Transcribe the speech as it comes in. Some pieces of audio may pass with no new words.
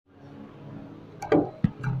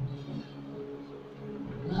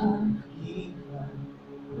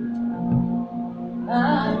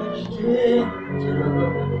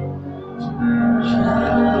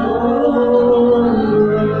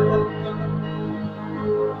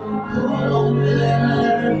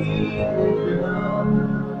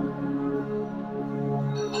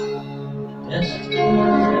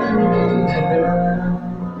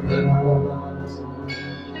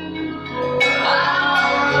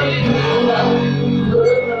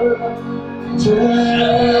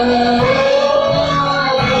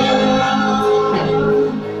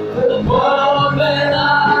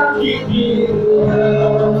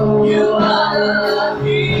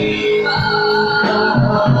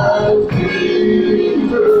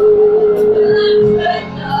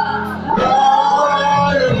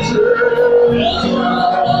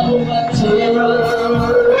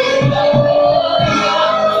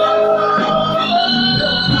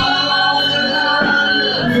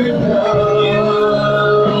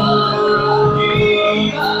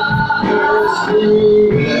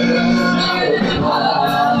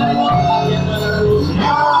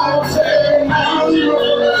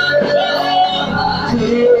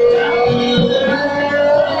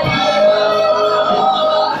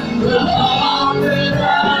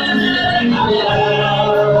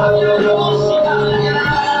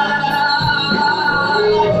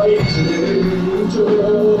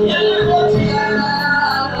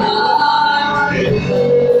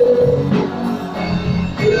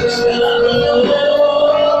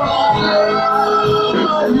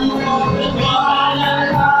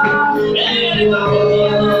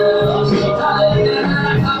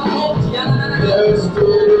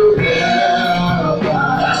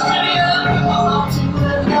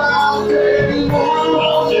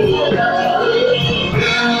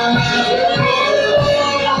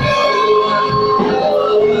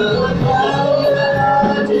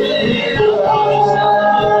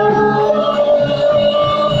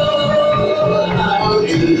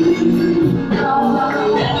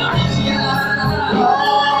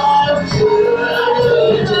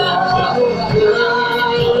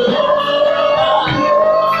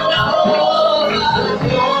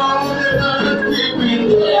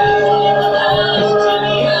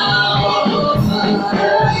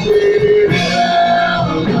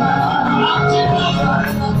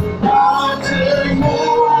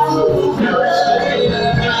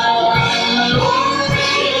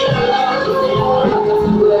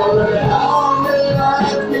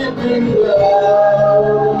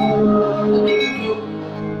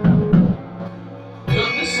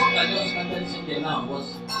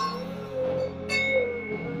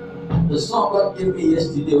The song God gave me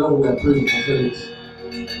yesterday when we were praying for Felix,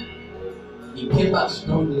 he came back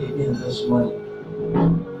strongly again this morning.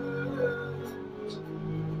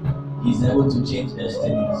 He's able to change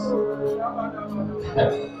destinies.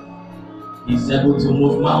 He's able to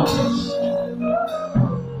move mountains.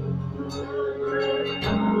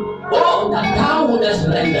 Oh, that thou wouldest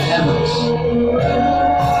rend the heavens.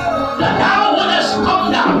 That thou wouldest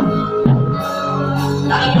come down.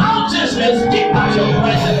 That the mountains may skip at your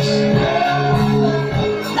presence.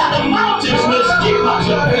 That the mountains may skip at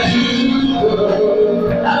your presence.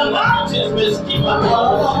 That the mountains may skip at your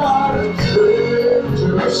presence.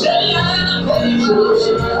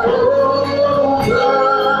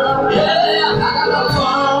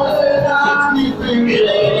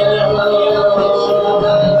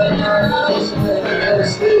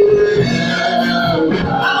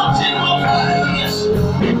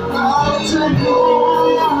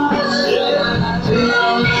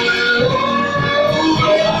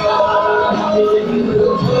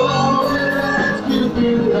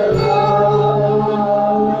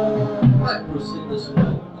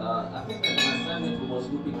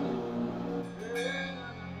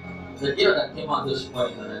 The girl that came out this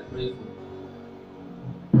morning that I prayed for,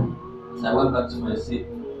 so I went back to my seat,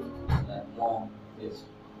 like, Mom, yes,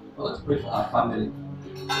 I want to pray for our family.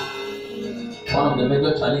 One of the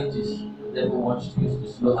major challenges the devil wants to use to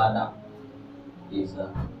slow her down is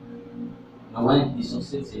when he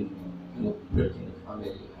succeeds in breaking the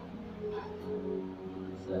family.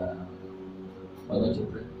 We're going to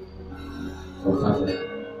pray for family.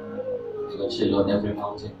 We're going to say, Lord, every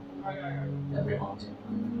mountain.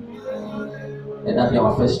 Let that be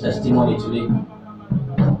our first testimony today.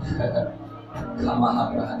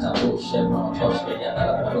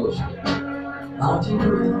 Mountain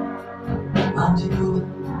mover,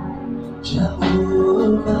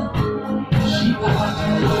 Jehovah,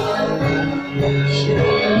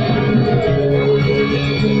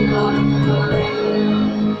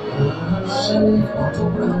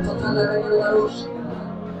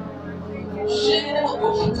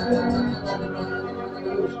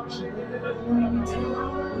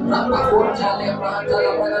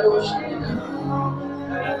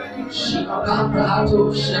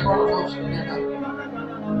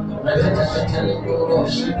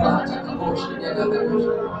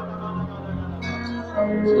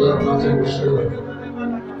 Lord, nothing will show.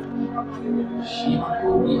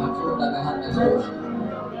 We have told that I had my emotion.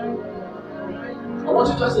 I want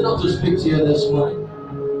you just enough to speak to you this morning.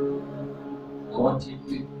 I want you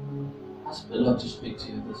to ask the Lord to speak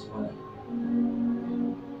to you this morning.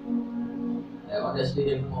 I honestly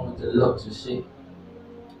didn't want the Lord to say,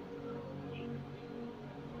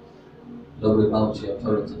 Lord, we bow to your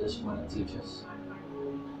authority this morning, teach us.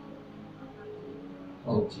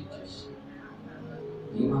 Oh, teach us.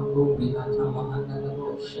 Lord,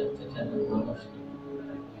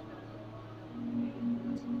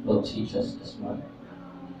 teach us this morning.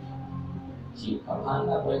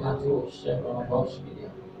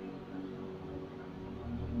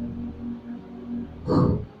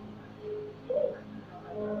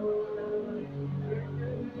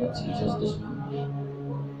 Lord, teach us this morning.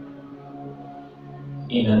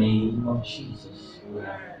 In the name of Jesus, we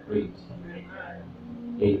have prayed.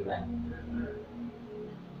 Amen.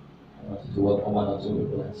 I want you to welcome one or two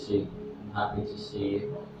people and say, I'm happy to see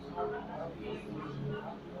you.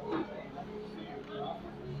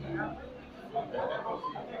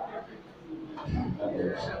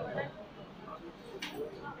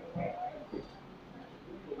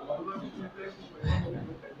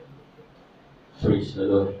 Praise the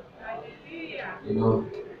Lord. You know,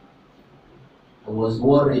 I was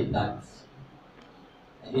worried that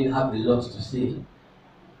I didn't have a lot to say.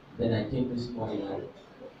 Then I came this morning and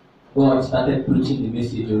God started preaching the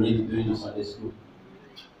message already during the Sunday school.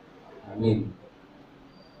 I mean,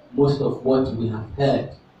 most of what we have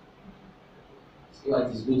heard, see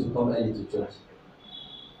what is good to come early to church.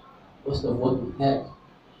 Most of what we heard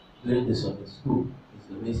during the Sunday school is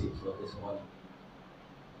the message for this morning.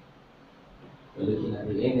 We're looking at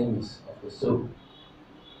the enemies of the soul.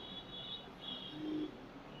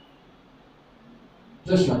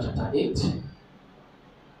 Joshua chapter 8.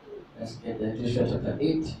 Let's get there. Joshua chapter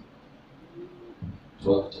 8,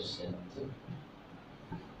 12 to 17.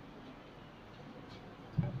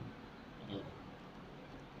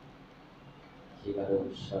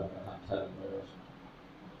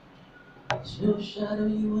 There's no shadow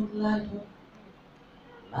you won't light up,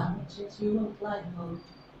 mountains you won't climb up,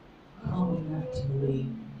 coming after me.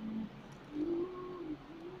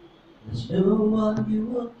 There's no one you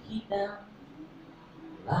won't keep down,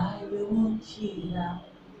 lie you won't cheat out,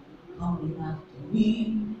 coming after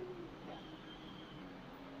me.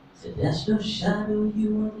 So there's no shadow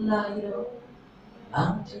you won't light up,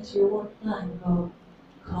 mountains you won't climb up,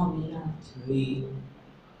 coming after me.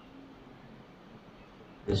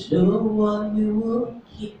 There's no one you won't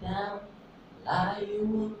keep down, lie you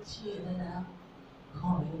won't cheat out,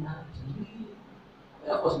 coming after me.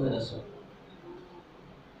 Many of us know that song.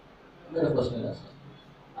 Many of us know that song.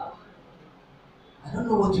 I don't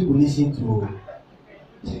know what you will listen to.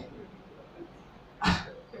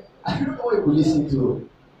 I don't know what you will listen to.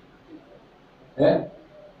 Eh?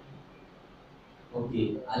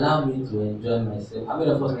 Okay, allow me to enjoy myself. How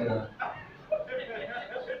many of us know that?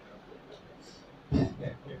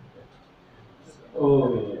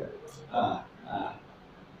 Oh,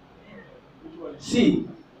 See,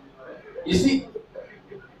 you see,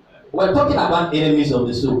 we're talking about enemies of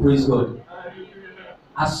the soul, praise God.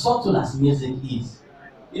 As subtle as music is,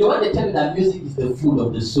 you know, when they tell you that music is the food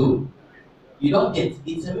of the soul, you don't get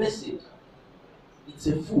it's a message. It's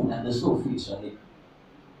a food and the soul feeds on it.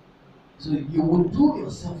 So you will do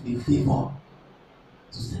yourself a favor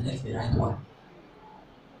to select the right one.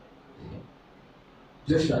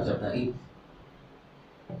 Joshua chapter 8.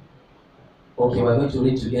 Okay, we're going to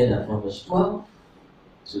read together from verse 12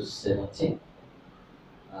 to 17.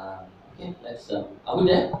 Okay, let's are we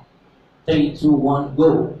there? 3, 2, 1,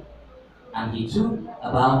 go. And he took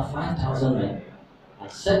about 5,000 men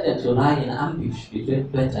and set them to lie in ambush between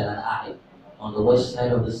Bethel and Ai on the west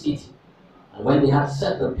side of the city. And when they had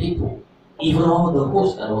set the people, even all the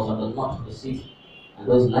host that was on the north of the city, and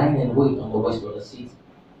those lying in wait on the west of the city,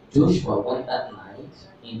 Joshua went that night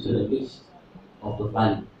into the midst of the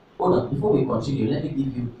valley. Hold on, before we continue, let me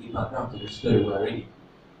give you a background to the story we're reading.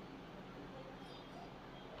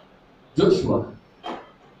 Joshua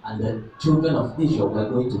and the children of Israel were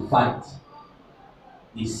going to fight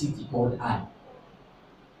the city called Ai.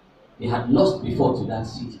 They had lost before to that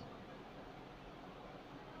city.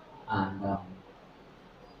 And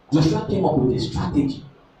Joshua came up with a strategy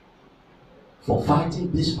for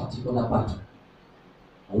fighting this particular battle.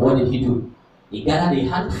 And what did he do? He gathered a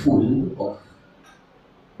handful of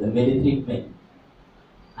the military men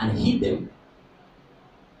and hid them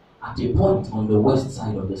at a point on the west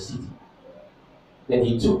side of the city. Then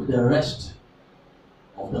he took the rest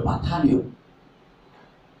of the battalion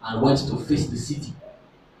and went to face the city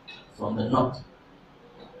from the north.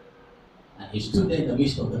 And he stood there in the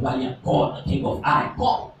midst of the valley and called the king of Ai,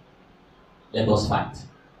 come, let us fight.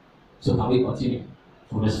 So can we continue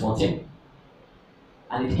from verse 14?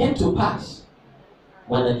 And it came to pass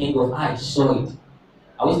when the king of Ai saw it.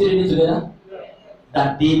 Are we still reading together?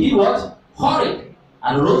 That they did what? Hurried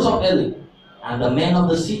and rose up early. And the men of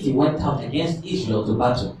the city went out against Israel to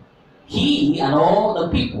battle. He and all the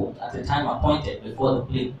people at the time appointed before the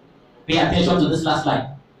plain. Pay attention to this last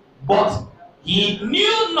line. But he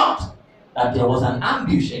knew not that there was an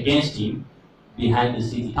ambush against him behind the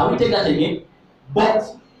city. Can we take that again? But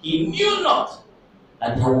he knew not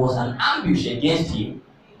that there was an ambush against him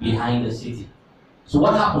behind the city. So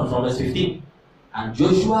what happened from verse 15? And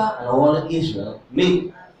Joshua and all Israel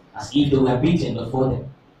made as if they were beaten before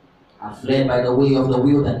them, and fled by the way of the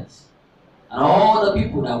wilderness. And all the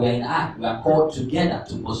people that were in Ai were called together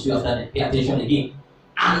to pursue after them. Pay attention again.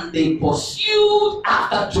 And they pursued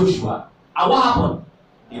after Joshua. And what happened?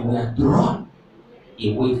 They were drawn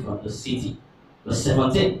away from the city. Verse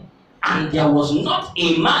 17. And there was not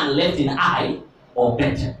a man left in Ai or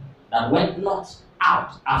Bethel that went not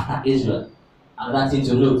out after Israel. Another thing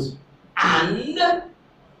to note. And they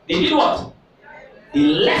did what? They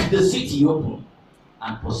left the city open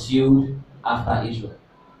and pursued after Israel.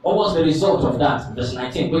 What was the result of that? Verse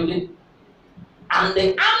 19, quickly. And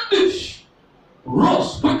the ambush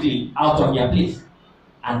rose quickly out of their place,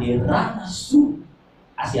 and they ran as soon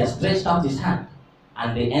as he had stretched out his hand,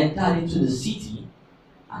 and they entered into the city,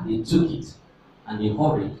 and they took it, and they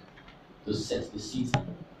hurried to set the city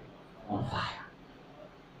on fire.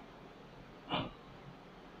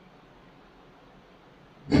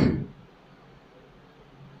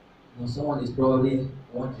 Now someone is probably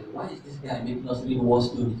wondering, why is this guy making us read war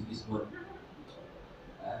stories this morning?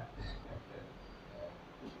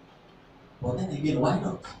 But then again, why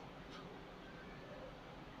not?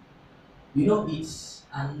 You know, it's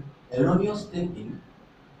an erroneous thinking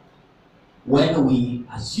when we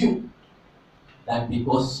assume that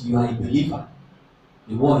because you are a believer,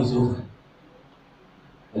 the war is over.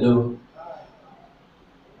 Hello?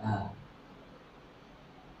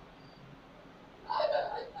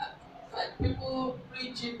 People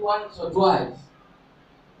preach it once or twice.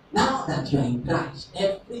 Now that you are in Christ,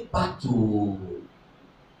 every battle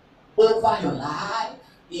over your life,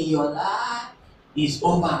 in your life, is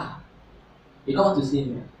over. You don't want to see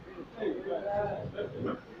me.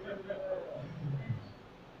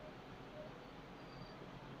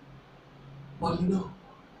 But you know,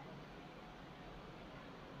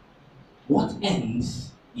 what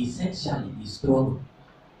ends essentially is struggle.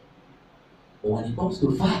 But when it comes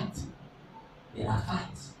to fight, there are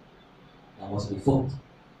fights that must be fought.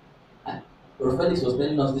 Brother Felix was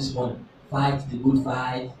telling us this morning, fight the good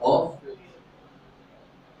fight of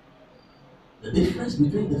the difference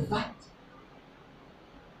between the fight,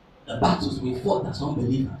 the battles we fought as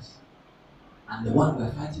unbelievers, and the one we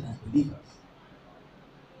are fighting as believers,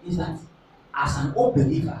 is that as an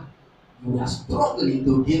unbeliever, you are struggling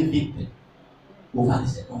to gain victory over the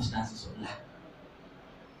circumstances of life.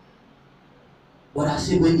 But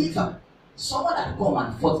as a believer, someone had come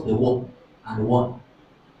and fought the war and won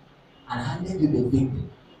and handed you the victory.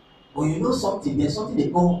 But you know something, there's something they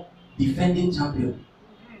call defending champion.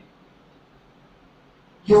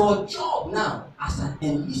 Your job now as an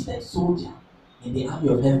enlisted soldier in the army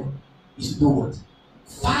of heaven is to do what?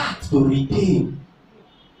 Fight to retain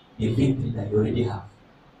the victory that you already have.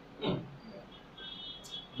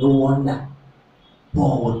 No wonder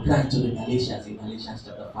Paul would cry to the Galatians in Galatians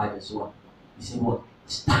chapter 5 verse 1. He said what?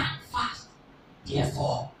 Stand fast,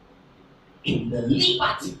 therefore, in the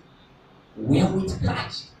liberty wherewith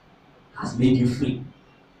Christ has made you free.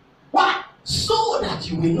 Why? So that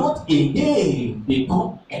you will not again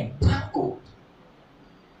become entangled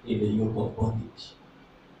in the yoke of bondage.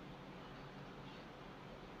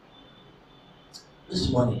 This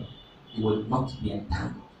morning, you will not be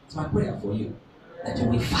entangled. It's my prayer for you that you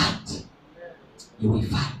will fight. You will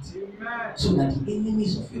fight. Amen. So that the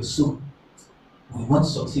enemies of your soul will not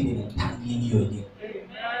succeed in entangling you again.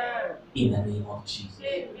 Amen. In the name of Jesus.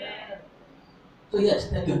 Amen. So yes,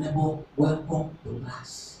 tell your neighbor, welcome to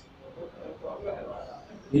class.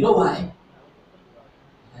 You know why?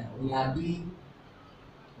 We are doing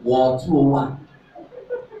War 201.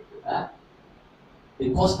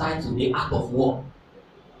 The first title, the art of war.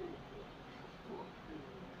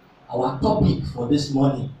 Our topic for this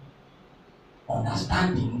morning,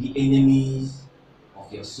 understanding the enemies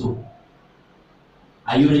of your soul.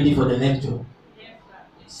 Are you ready for the lecture? Yes, sir.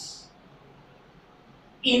 Yes.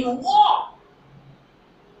 In war,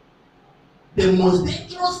 the most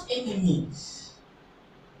dangerous enemies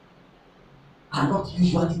are not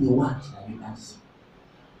usually the ones that you can see.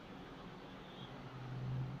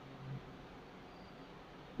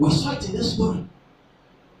 We saw it in this story.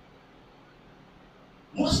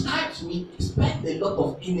 Most times we spend a lot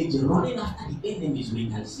of energy running after the enemies we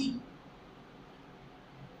can see.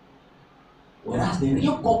 Whereas the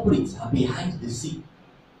real culprits are behind the scene,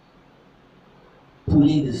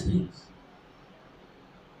 pulling the strings.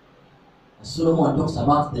 And Solomon talks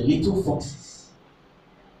about the little foxes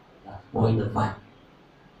that spoil the vine.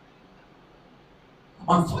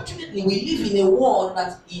 Unfortunately, we live in a world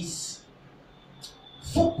that is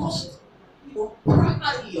focused,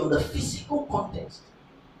 primarily on the physical context.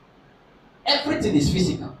 Everything is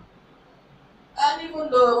physical. And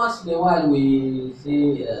even though once in a while we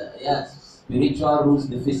say, yes, spiritual rules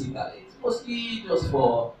the physical, it's mostly just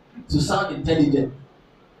to sound intelligent.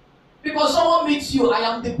 Because someone meets you, I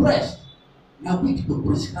am depressed. You are quick to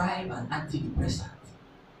prescribe an antidepressant.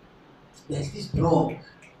 There's this drug.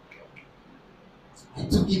 I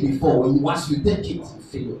took it before. Once you take it, you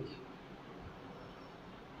feel okay.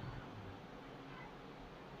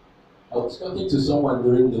 I was talking to someone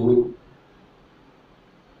during the week.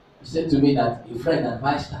 He said to me that a friend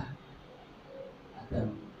advised her that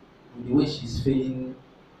with the way she's feeling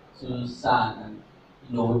so sad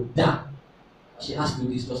and down, she has to do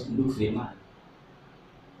this just to look for a man,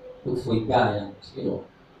 look for a guy, and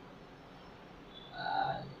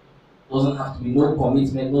doesn't have to be no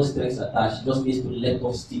commitment, no stress attached. She just needs to let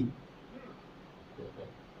off steam.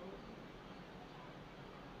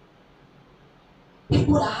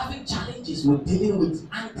 People are having challenges with dealing with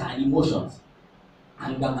anger and emotions.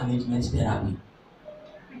 Anger management therapy.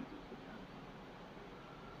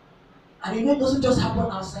 And it doesn't just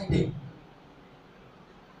happen outside there.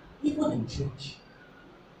 Even in church.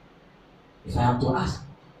 If I am to ask,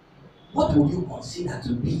 what would you consider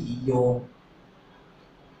to be your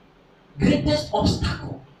greatest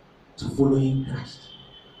obstacle to following Christ?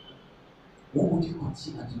 What would you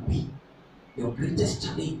consider to be your greatest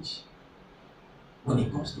challenge when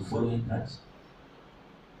it comes to following Christ?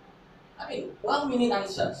 I mean, well-meaning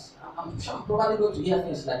answers. I'm sure I'm probably going to hear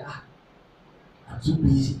things like, I'm too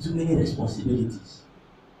busy, too many responsibilities.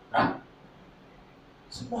 Right?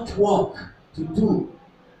 Too much work to do.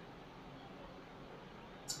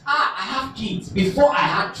 I have kids. Before I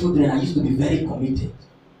had children, I used to be very committed.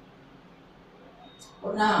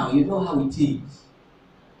 But now, you know how it is.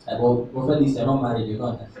 About Prophet is not married, you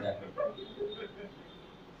don't understand.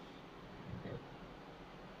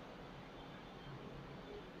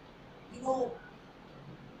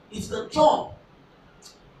 It's the job.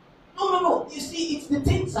 No. You see, it's the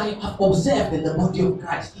things I have observed in the body of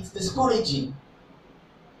Christ. It's discouraging.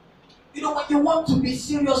 When you want to be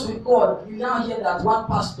serious with God, you now hear that one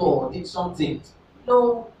pastor did something.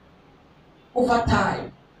 Over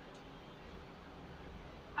time,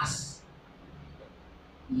 as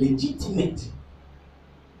legitimate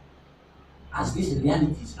as these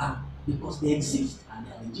realities are, because they exist and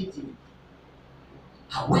they are legitimate.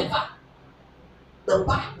 However, the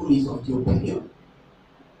Bible is of the opinion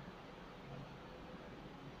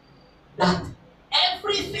that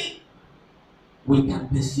everything we can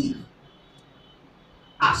perceive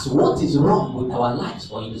as what is wrong with our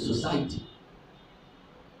lives or in the society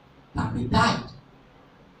can be tied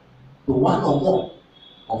to one or more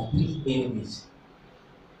of three enemies.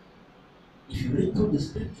 If you read through the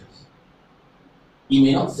scriptures, he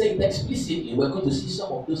may not say it explicitly. We're going to see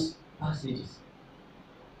some of those passages.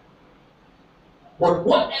 But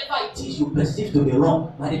whatever it is you perceive to be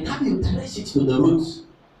wrong, by the time you trace it to the roots,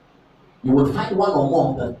 you will find one or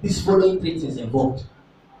more of these following three things involved.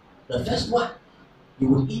 The first one, you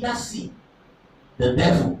will either see the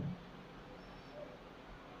devil,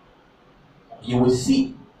 you will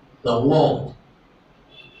see the world,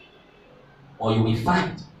 or you will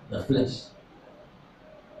find the flesh.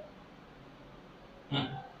 Okay,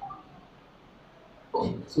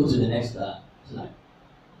 let's go to the next slide.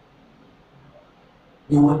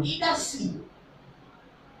 You will either see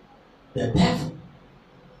the devil,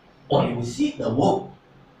 or you will see the world,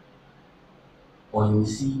 or you will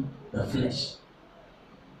see the flesh.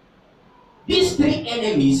 These three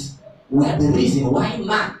enemies were the reason why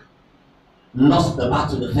man lost the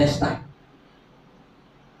battle the first time.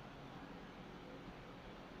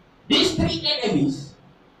 These three enemies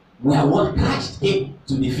were what Christ came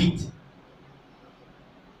to defeat.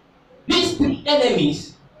 These three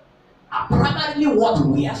enemies are primarily what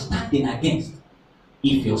we are standing against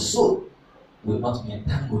if your soul will not be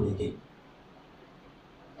entangled again.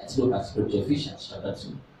 Let's look at scripture, Ephesians chapter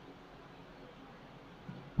 2.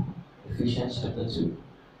 Ephesians chapter 2.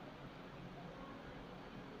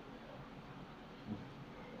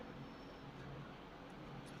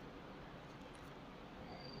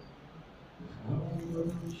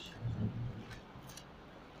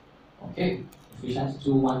 Okay, Ephesians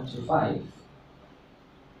 2:1-5.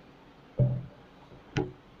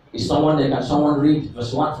 Is someone there? Can someone read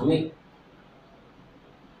verse 1 for me?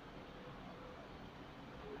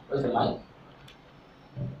 Where's the mic?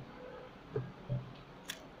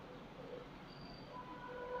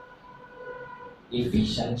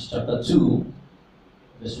 Ephesians chapter 2,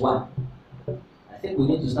 verse 1. I think we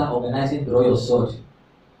need to start organizing the royal sword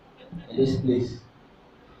in this place.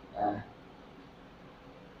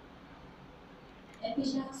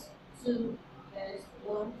 Ephesians 2, verse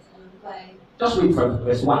 1-5. Just read from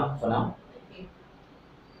verse 1 for now. Okay.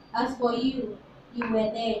 As for you, you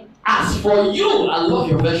were dead. As for you, I love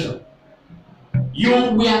your version. You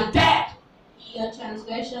were dead In your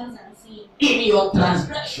transgressions and sins. in your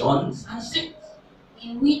transgressions and sins.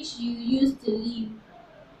 In which you used to live.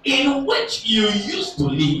 In which you used to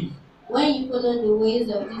live. When you followed the ways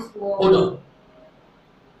of this world. Hold on.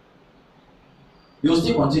 You'll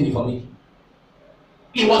still continue for me.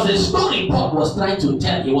 It was a story Paul was trying to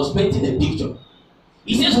tell. He was painting a picture.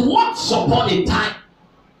 He says, once upon a time,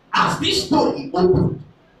 as this story opened,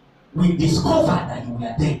 we discovered that you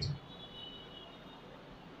were dead.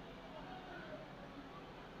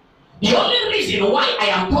 The only reason why I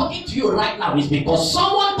am talking to you right now is because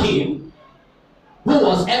someone came who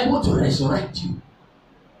was able to resurrect you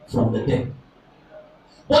from the dead.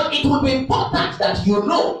 But it will be important that you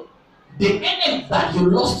know the enemy that you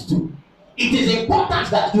lost to. It is important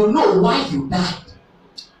that you know why you died,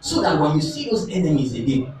 so that when you see those enemies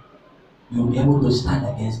again, you will be able to stand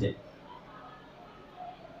against them.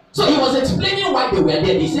 So he was explaining why they were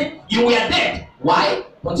dead. He said, you were dead. Why?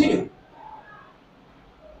 Continue.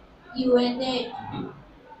 You were dead.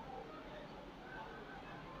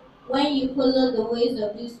 When you follow the ways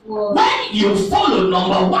of this world. When you follow,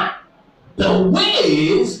 number one, the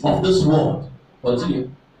ways of this world. Continue.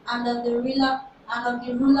 And of the ruler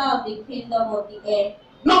of the kingdom of the air.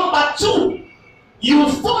 Number two, you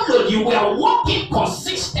followed, you were walking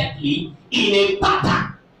consistently in a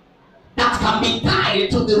pattern that can be tied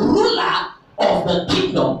to the ruler of the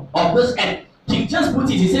kingdom of this earth. He just put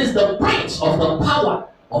it, he says, the prince of the power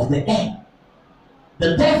of the air,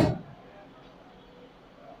 the devil.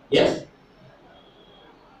 Yes?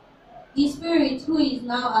 The spirit who is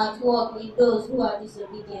now at work with those who are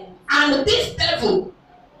disobedient. And this devil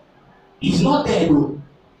is not dead though.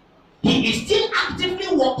 He is still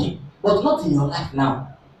actively working, but not in your life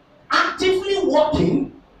now. Actively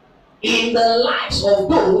working in the lives of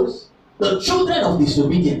those, the children of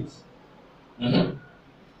disobedience. Mm-hmm.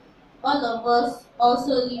 All of us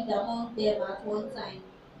also lived among them at one time.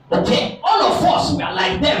 Okay, all of us were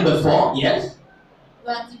like them before, yes?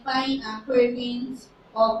 Gratifying and cravings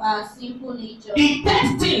of our sinful nature. The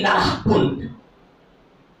third thing that happened,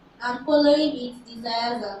 and following its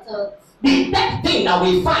desires and thoughts. the third thing that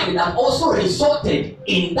we find that also resulted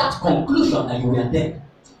in that conclusion that you were dead,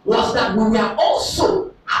 was that we were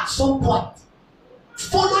also at some point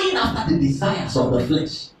following after the desires of the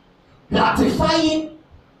flesh, gratifying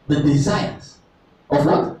the desires of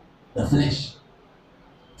what? The flesh.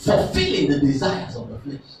 Fulfilling the desires of the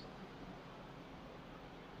flesh.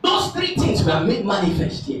 Those three things were made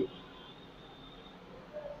manifest here.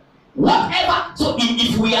 Whatever, so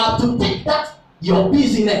if we are to take that, your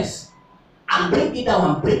business, and break it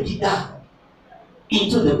down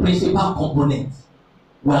into the principal components,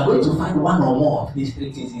 we are going to find one or more of these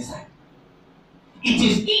three things inside. It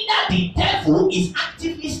is either the devil is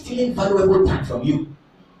actively stealing valuable time from you,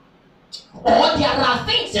 or there are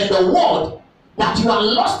things in the world that you are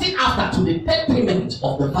lusting after to the detriment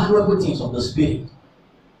of the valuable things of the spirit,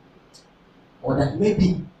 or that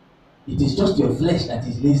maybe it is just your flesh that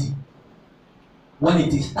is lazy when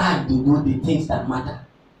it is time to do the things that matter.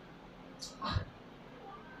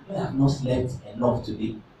 You have not slept enough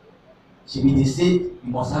today. They said you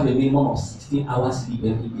must have a minimum of 16 hours sleep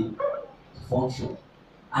every day to function,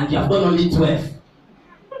 and you have done only 12.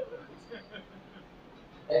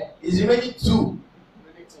 It's remaining 2.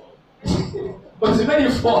 But it's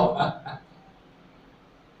remaining 4. Are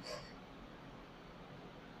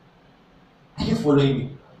you following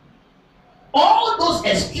me? All those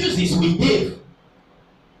excuses we gave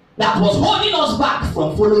that was holding us back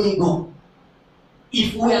from following God,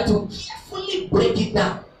 if we are to carefully break it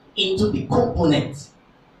down into the components,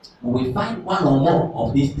 we will find one or more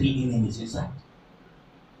of these three enemies inside: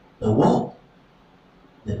 the world,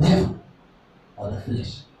 the devil, or the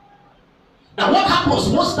flesh. Now what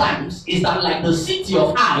happens most times is that, like the city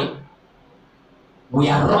of Ai, we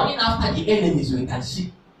are running after the enemies we can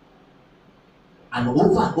see, and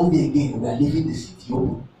over and over again we are leaving the city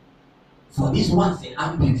open for these ones in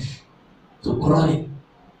ambush to crawl in.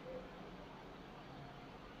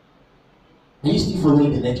 Are you still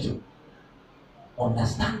following the lecture?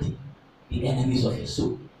 Understanding the enemies of your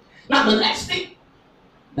soul. Now, the next thing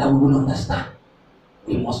that we will understand,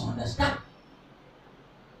 we must understand,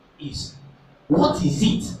 is what is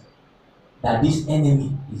it that this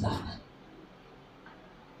enemy is after?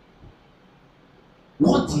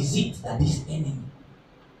 What is it that this enemy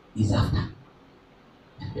is after?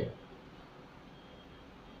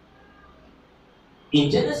 In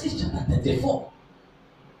Genesis chapter 34,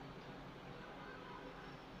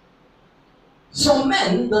 some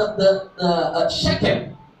men,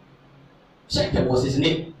 Shechem was his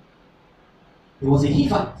name. He was a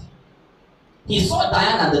Hivite. He saw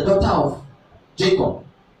Diana, the daughter of Jacob,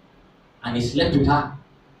 and he slept with her.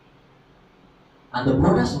 And the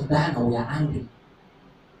brothers of Diana were angry.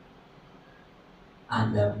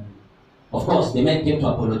 And of course, the men came to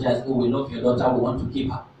apologize. Oh, we love your daughter, we want to keep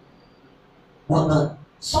her. But the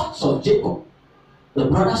sons of Jacob, the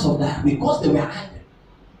brothers of Diana, because they were angry,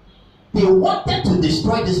 they wanted to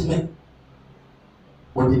destroy these men.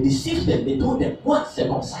 But they deceived them. They told them, go and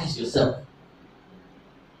circumcise yourself.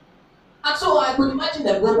 And so I could imagine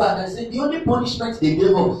them go back and say, the only punishment they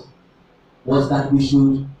gave us was that we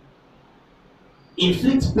should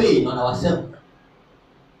inflict pain on ourselves.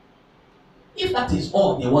 If that is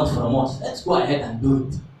all they want from us, let's go ahead and do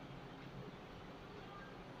it.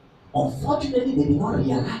 Unfortunately, they did not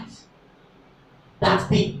realize that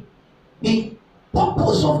the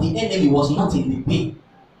purpose of the enemy was not in the pain.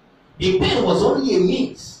 The pain was only a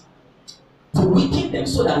means to weaken them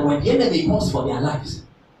so that when the enemy comes for their lives,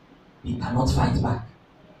 they cannot fight back.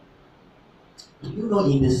 Do you know,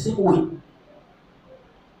 in the same way,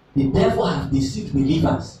 the devil has deceived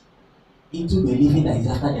believers into believing that he's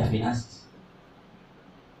after their finances.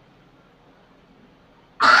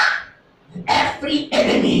 Every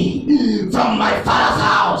enemy from my father's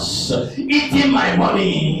house eating my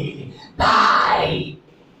money, die.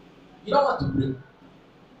 You don't want to pray.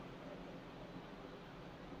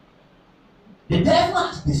 The devil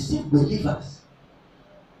has deceived believers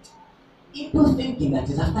into thinking that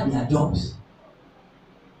he's after their jobs.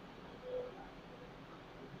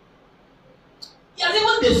 He has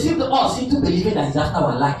even deceived us into believing that he's after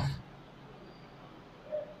our life.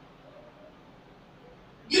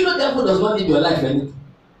 You know, the devil does not need your life for anything.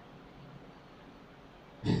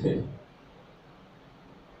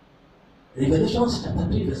 Revelation chapter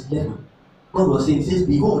 3 verse 11. God was saying, says,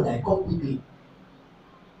 behold, I come quickly.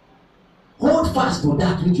 Hold fast to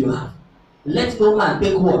that which you have. Let no man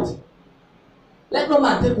take what? Let no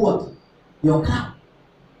man take what? Your crown,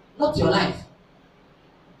 not your life.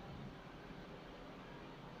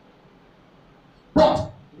 But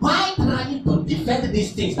why trying to defend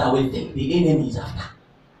these things that we think the enemy is after?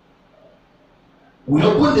 We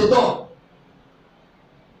open the door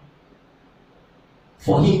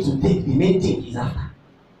for him to take the main thing he's after.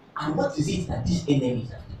 And what is it that this enemy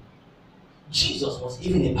is after? Jesus was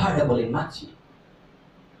given a parable in Matthew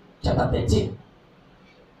chapter 13.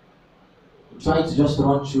 I'm trying to just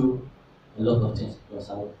run through a lot of things because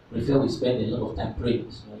I would prefer we spend a lot of time praying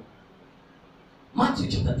this morning.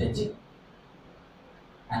 Matthew chapter 13.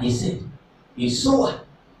 And he said, a sower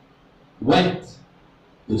went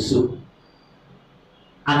to sow.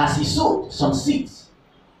 And as he sowed, some seeds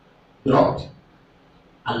dropped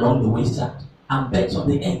along the wayside. And birds of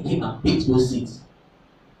the air came and picked those seeds.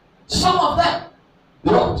 Some of them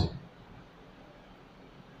dropped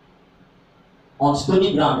on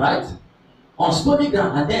stony ground, right? On stony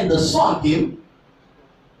ground, and then the sun came,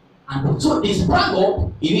 and so they sprang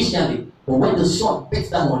up initially, but when the sun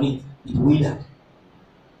beat down on it, it withered.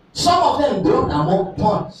 Some of them dropped among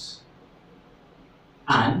thorns,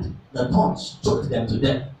 and the thorns choked them to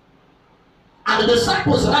death. And the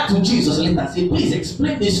disciples ran to Jesus later and said, please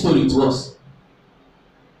explain this story to us.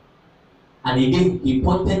 And again, he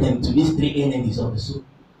pointed them to these three enemies of the soul.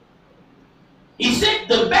 He said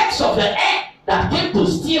the birds of the air that came to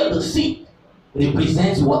steal the seed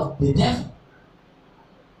represents what? The devil.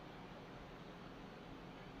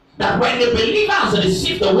 That when the believer has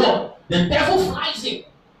received the word, the devil flies in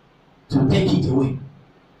to take it away.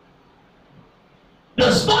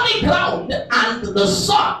 The stony ground and the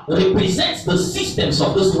sun represents the systems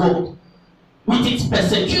of this world with its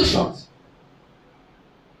persecutions.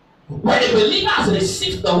 When the believer has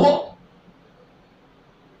received the word,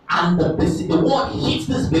 and the word hits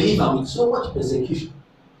this believer with so much persecution,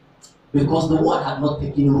 because the word had not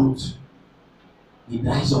taken root, it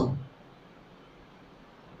dries up.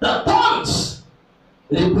 The thorns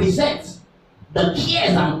represent the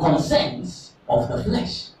cares and concerns of the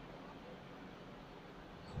flesh.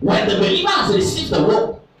 When the believer has received the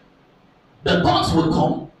word, the thorns will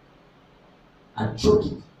come and choke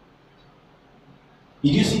it.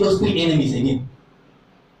 Did you see those three enemies again?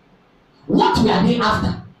 What were they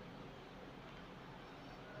after?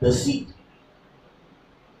 The seed.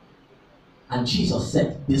 And Jesus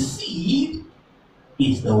said, the seed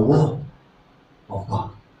is the word of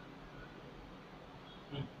God.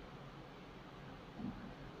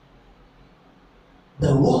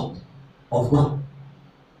 The word of God.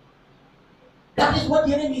 That is what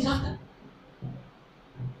the enemy is after.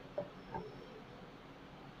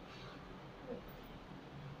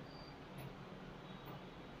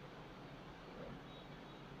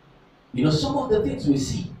 You know, some of the things we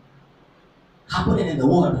see happening in the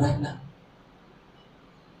world right now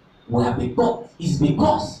is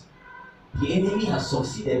because the enemy has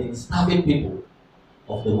succeeded in starving people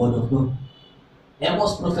of the word of God.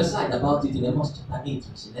 Amos prophesied about it in Amos chapter 8,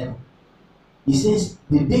 verse 11. He says,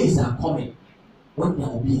 the days are coming when there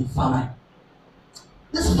will be a famine.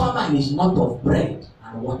 This famine is not of bread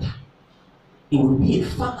and water. It will be a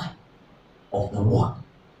famine of the word.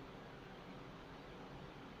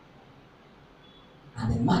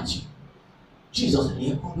 And in Matthew, Jesus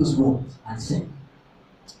echoed those words and said,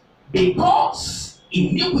 because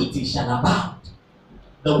iniquity shall abound.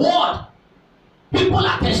 The word, people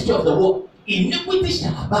are thirsty of the word. Iniquity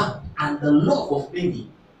shall abound, and the love of many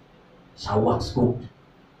shall wax cold.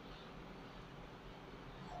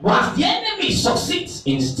 Once the enemy succeeds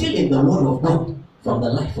in stealing the word of God from the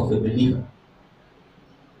life of a believer,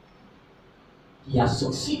 he has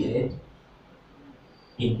succeeded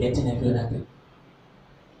in getting every other thing.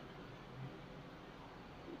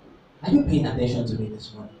 Are you paying attention to me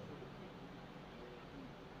this morning?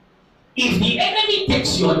 If the enemy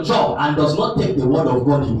takes your job and does not take the word of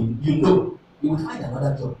God, you will find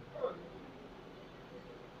another job.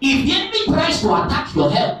 If the enemy tries to attack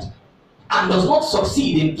your health and does not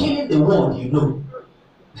succeed in killing the word,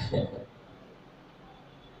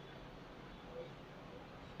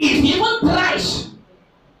 if he even tries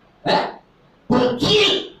to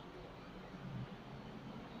kill,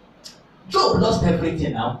 Job lost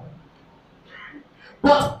everything now.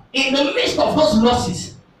 But in the midst of those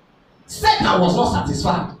losses, Satan was not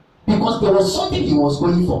satisfied because there was something he was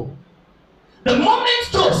going for. The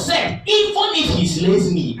moment Job said, even if he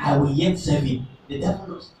slays me, I will yet serve him, the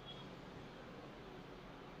devil lost.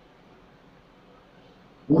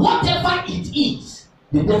 Whatever it is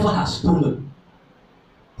the devil has stolen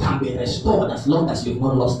can be restored as long as you've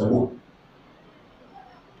not lost the war.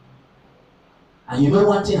 And you know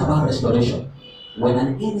one thing about restoration? When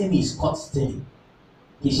an enemy is caught stealing,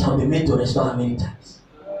 he shall be made to restore how many times?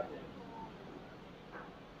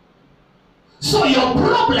 So your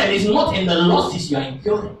problem is not in the losses you are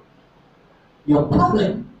incurring. Your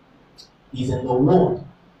problem is in the word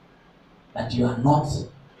that you are not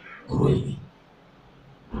growing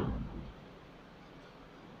in.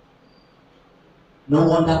 No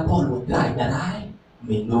wonder Paul would cry that I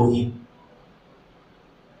may know him.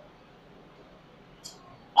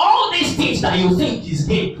 All these things that you think is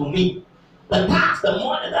gain to me, the cars, the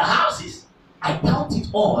money, the houses, I count it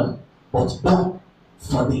all but done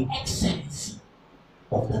for the excellency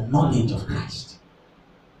of the knowledge of Christ.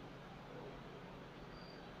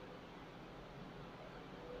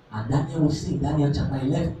 And Daniel will say, Daniel chapter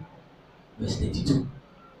 11, verse 32.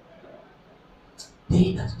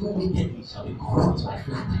 They that do wickedly shall be corrupt by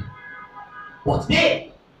flattery, but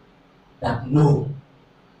they that know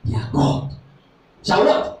their God shall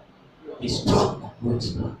what? Be strong and do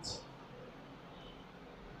exploits.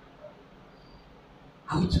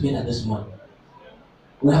 Are we together this morning?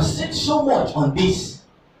 We have said so much on this.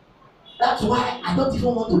 That's why I don't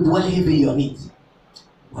even want to dwell heavily on it.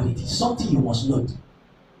 But it is something you must note.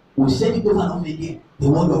 We said it over and over again. The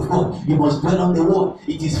word of God. You must dwell on the word.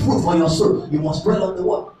 It is food for your soul. You must dwell on the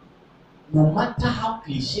word. No matter how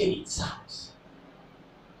cliche it sounds,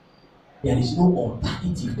 there is no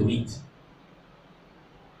alternative to it.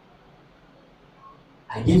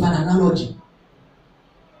 I gave an analogy.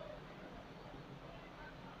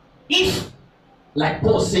 If, like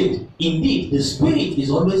Paul said, indeed the spirit is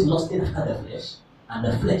always lusting after the flesh, and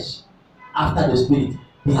the flesh after the spirit,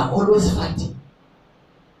 they are always fighting.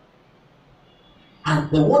 And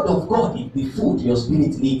the word of God is the food your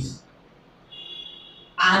spirit needs.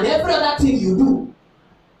 And every other thing you do,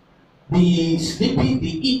 the sleeping,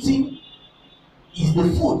 the eating, is the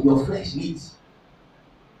food your flesh needs.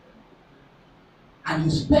 And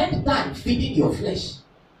you spend time feeding your flesh,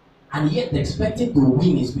 and yet expecting to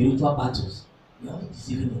win in spiritual battles. You're only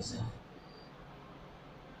deceiving yourself.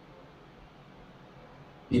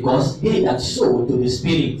 Because they that sow to the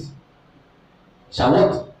spirit shall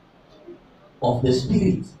what? Of the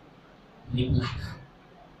spirit live life.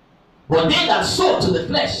 But they that sow to the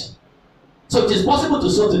flesh So it is possible to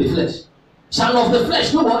sow to the flesh. Shall of the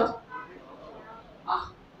flesh do what?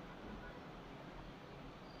 Ah.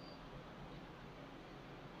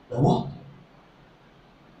 The word.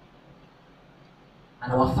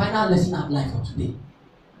 And our final lesson of life for today.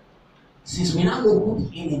 Since we now know who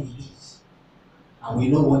the enemy is, and we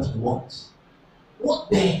know what he wants, what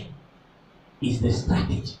then is the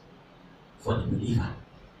strategy for the believer?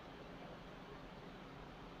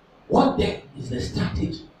 What then is the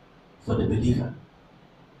strategy for the believer?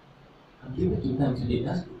 I'm giving to them today.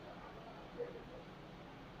 That's good.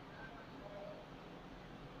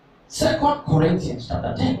 2 Corinthians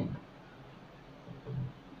chapter 10.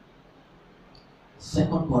 2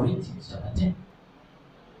 Corinthians chapter 10.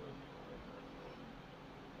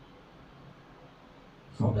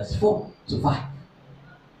 From verse 4 to 5.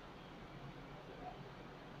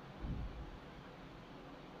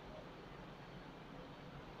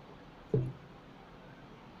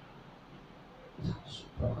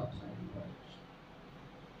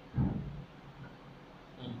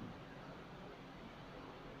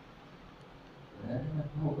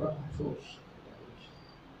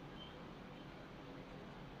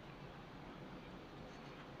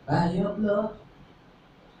 By your blood,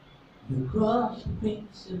 you crushed the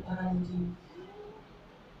principality.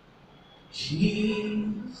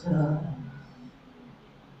 Jesus,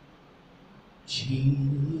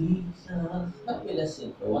 Jesus. Let me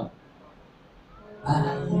listen for one.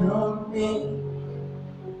 By your name,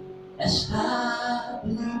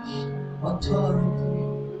 established authority.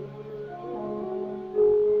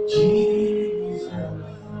 Jesus,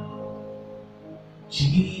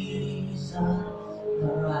 Jesus, the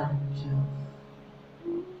righteous.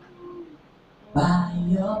 By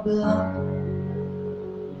your blood,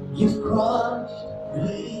 you've crushed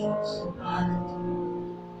principality.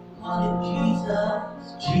 Call him Jesus,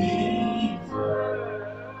 Jesus,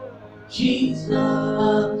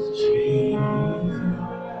 Jesus, Jesus.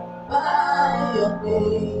 By your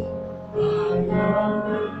name,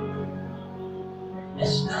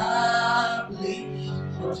 established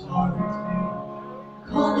authority.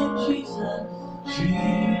 Call him Jesus, Jesus,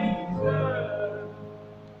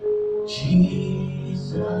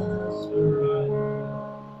 Jesus.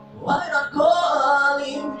 Why not call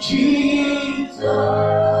him Jesus,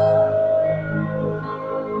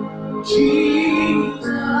 Jesus,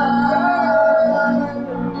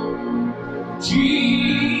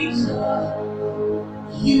 Jesus?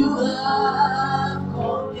 You have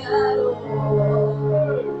conquered all.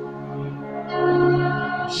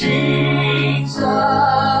 Jesus,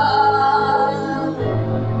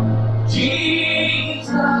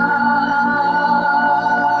 Jesus,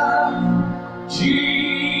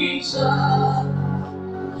 Jesus,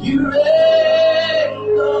 you reign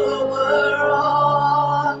over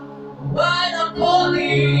all. Why not call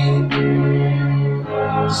him?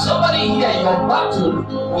 Somebody here, your battle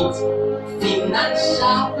with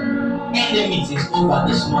financial enemies is over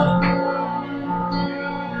this morning.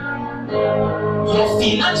 Your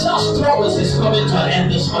financial struggles is coming to an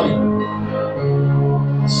end this morning.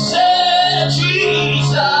 Say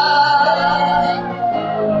Jesus.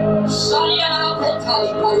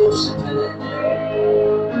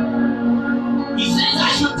 He says, I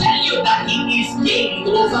should tell you that he is king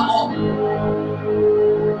over all.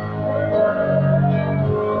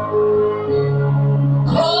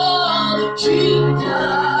 Call Jesus.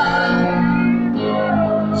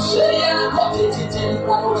 Say, what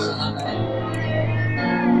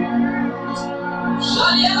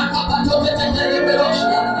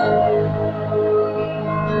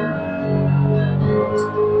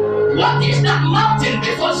is that mountain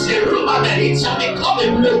before Zerubbabel? It shall become a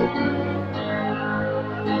plain.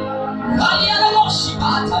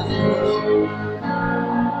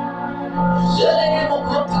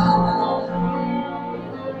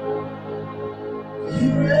 You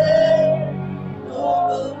reign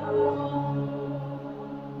over.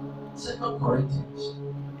 2 Corinthians.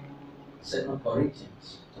 2 Corinthians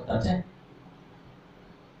chapter 10.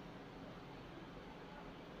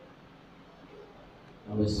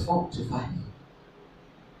 Verse 4 to 5.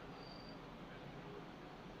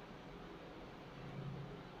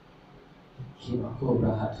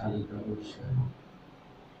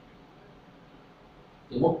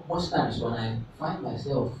 Most times when I find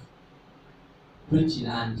myself preaching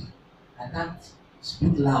and I can't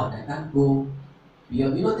speak loud, I can't go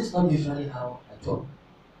beyond. This is not usually how I talk.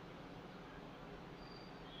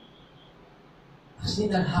 I've seen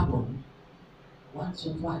that happen once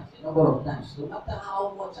or twice, a number of times. No matter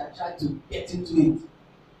how much I try to get into it,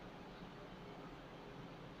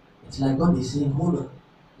 it's like God is saying, hold on,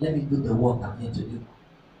 let me do the work I'm here to do.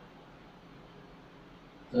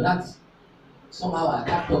 So that's Somehow I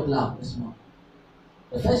can't talk loud this morning.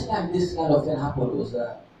 The first time this kind of thing happened was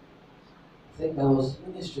I think I was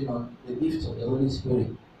ministering on the gift of the Holy Spirit.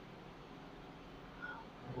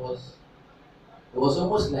 It was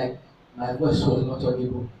almost like my voice was not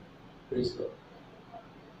audible. Praise God.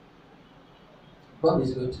 God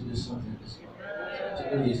is going to do something this morning. He's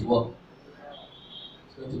going to do His work.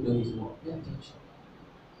 He's going to do His work. Pay attention.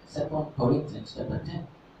 2 Corinthians chapter 10.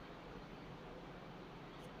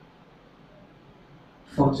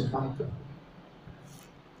 4 to 5.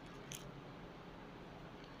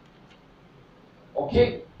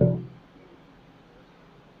 Okay.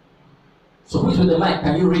 So who's with the mic?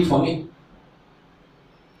 Can you read for me?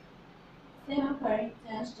 2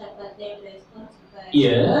 Corinthians chapter 10 verse 4 to 5.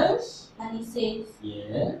 Yes. And it says,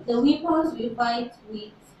 Yes. the weapons we fight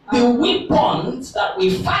with The weapons that we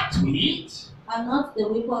fight with are not the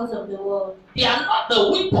weapons of the world. they are not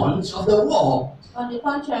the weapons of the world. On the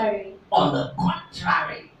contrary, On the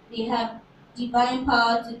contrary, they have divine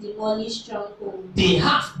power to demolish strongholds. they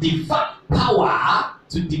have divine power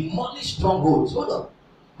to demolish strongholds. Hold on.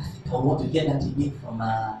 I think I want to hear that again from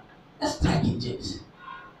let's try King James.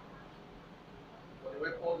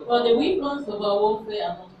 For the weapons of our warfare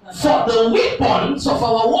are not carnal, For the weapons of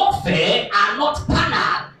our warfare are not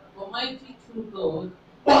carnal, but mighty through God,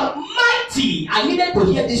 but mighty. I needed to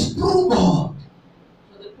hear this through God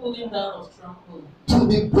to the pulling down of strongholds, to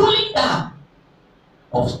the pulling down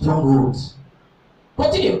of strongholds.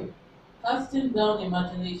 Continue. casting down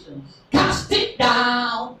imaginations, Casting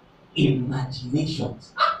down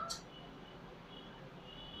imaginations.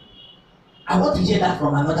 I want to hear that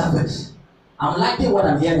from another verse. I'm liking what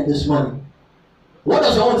I'm hearing this morning. What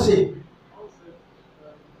does your own say?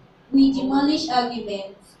 We demolish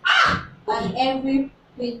arguments and every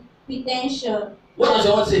pretension. What does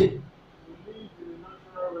your own say?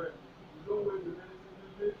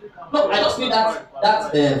 No, I just need that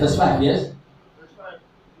verse 5, yes?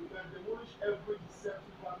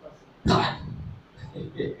 God.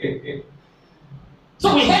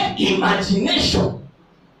 So we have imagination.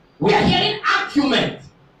 We are hearing argument.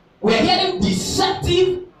 We are hearing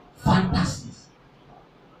deceptive fantasies.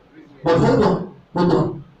 But hold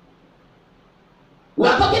on. We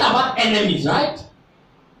are talking about enemies, right?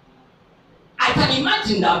 I can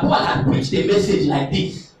imagine that Paul had preached a message like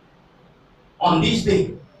this on this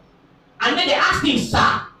day. And then they asked him,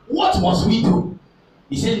 sir, what must we do?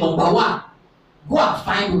 He said, number one, go and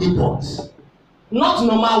find weapons. Not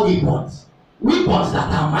normal weapons. Weapons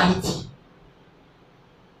that are mighty.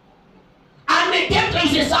 And they came to him and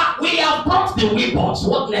said, sir, we have brought the weapons.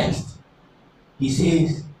 What next? He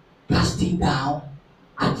says, casting down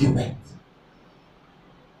argument.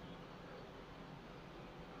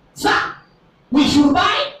 Sir, we should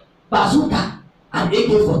buy bazooka and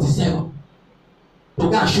AK-47 to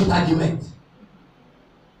go and shoot argument.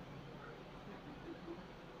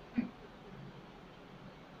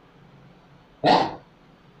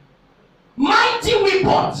 Mighty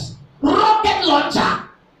weapons, rocket launcher,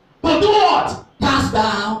 to do what? Cast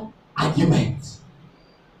down argument.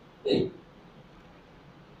 Hey.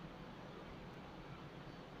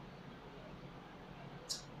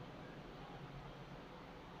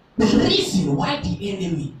 The reason why the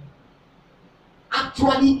enemy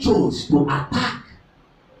actually chose to attack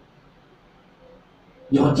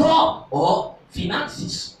your job or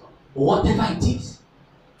finances or whatever it is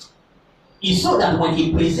so that when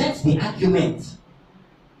he presents the argument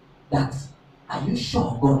that are you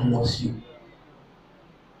sure God loves you,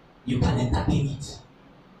 you can entertain it.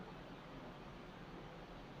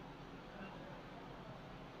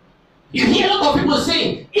 You hear a lot of people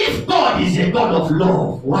saying, if God is a God of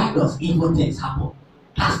love, why does evil things happen?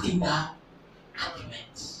 Casting down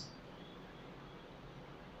arguments.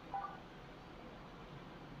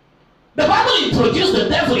 The Bible introduced the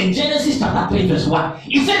devil in Genesis chapter 3 verse 1.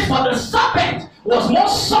 It says, for the serpent was more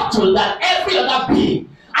subtle than every other being.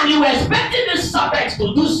 And you were expecting this serpent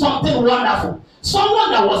to do something wonderful.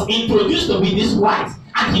 Someone that was introduced to be this wise.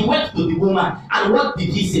 And he went to the woman. And what did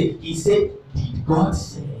he say? He said, did God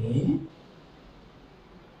say?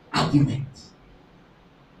 Argument.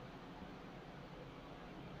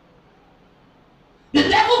 The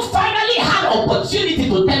devil finally had opportunity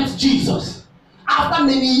to tempt Jesus after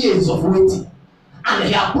many years of waiting. And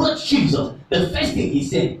he approached Jesus. The first thing he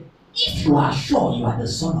said, if you are sure you are the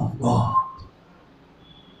Son of God.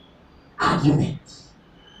 Argument.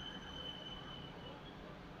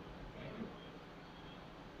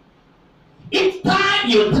 Each time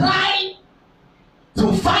you try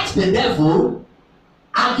to fight the devil,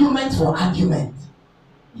 argument for argument,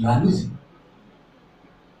 you are losing.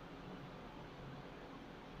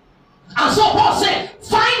 And so Paul said,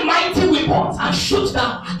 find mighty weapons weapons and shoot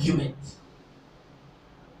down arguments.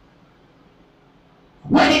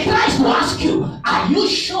 When he tries to ask you, are you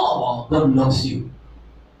sure God loves you?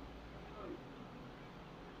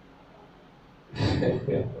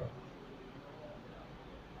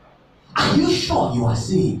 Are you sure you are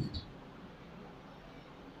saved?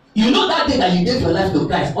 You know that day that you gave your life to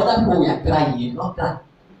Christ, other people were crying, you did not cry.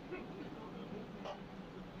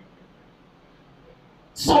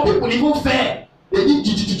 Some people even fell. They did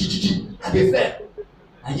and they fell.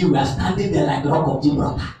 And you were standing there like Rock of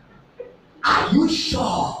Gibraltar. Are you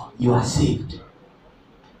sure you are saved?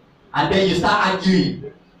 And then you start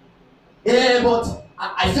arguing. Yeah, but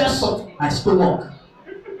I felt something in my stomach.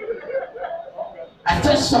 I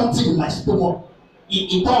felt something in my stomach.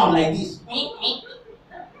 It turned like this.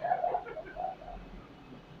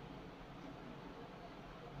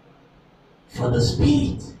 For the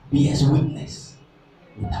Spirit bears witness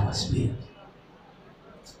with our spirit.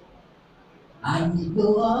 I need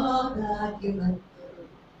no other argument.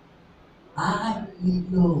 I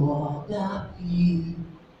need no other plea.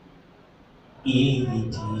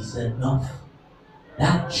 It is enough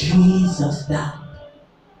that Jesus died,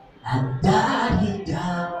 and that he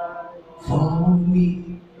died for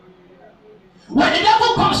me. When the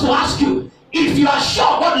devil comes to ask you if you are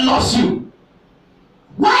sure God loves you,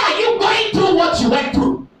 why are you going through what you went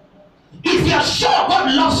through? If you are sure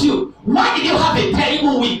God loves you, why did you have a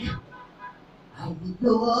terrible week? I need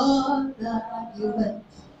no other argument.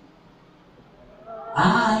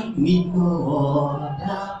 I need no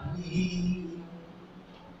other plea.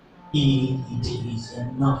 It is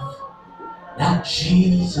enough that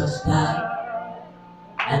Jesus died,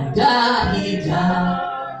 and that he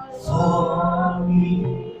died for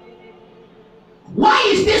me. Why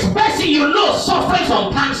is this person you know suffering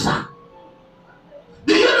from cancer?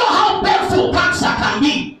 Do you know how painful cancer can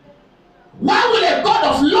be? Why will a God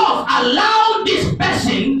of love allow this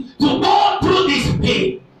person to go through this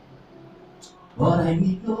pain? But I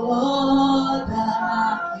need no other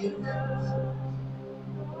argument.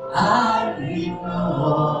 I need no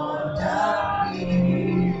other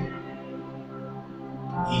plea.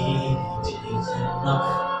 It is enough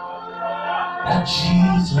that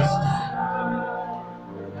Jesus died,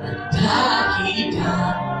 and that he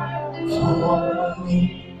died for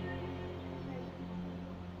me.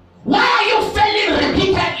 Why are you failing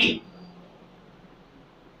repeatedly?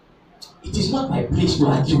 It is not my place to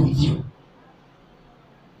argue with you.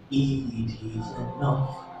 It is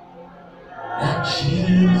enough that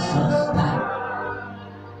Jesus died,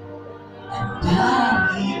 and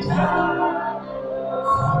that he died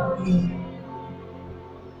for me.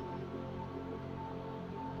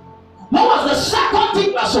 What was the second thing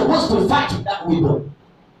you are supposed to fight with that widow?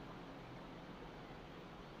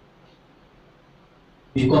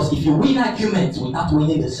 Because if you win arguments without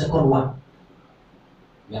winning the second one,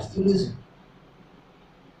 you are still losing.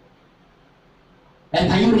 And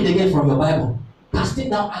can you read again from your Bible? Casting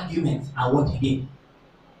down arguments and what again?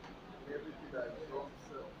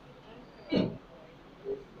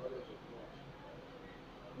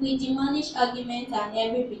 We demolish arguments and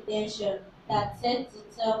every pretension that sets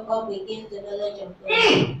itself up against the knowledge of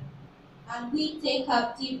God. And we take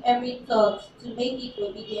captive every thought to make it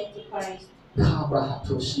obedient to Christ.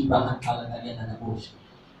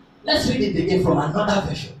 Let's read it again from another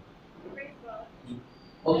version.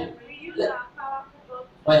 Okay.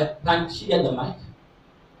 Oh yeah, can she get the mic?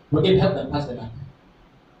 Will you help them pass the mic?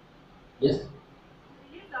 Yes?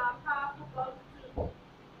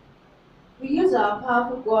 We use our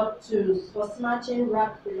powerful God tools for smashing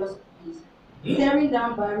wrapped philosophies, tearing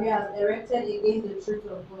down barriers erected against the truth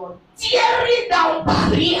of God. Tearing down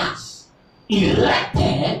barriers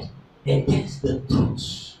erected against the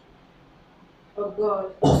truth Of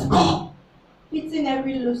God. of God. Fitting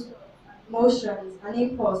every loose motions and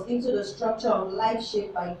impulse into the structure of life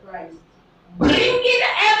shaped by Christ. Bringing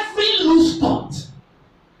every loose thought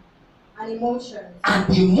And emotions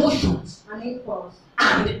and emotions and impulse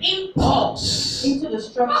and impulse. into the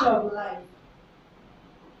structure of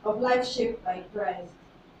life shaped by Christ.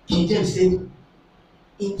 King James said,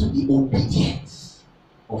 into the obedience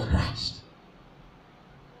of Christ.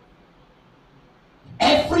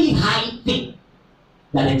 Every high thing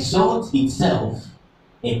that exalts itself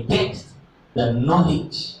against the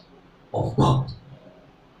knowledge of God.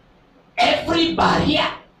 Every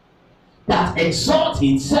barrier that exalts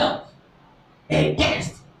itself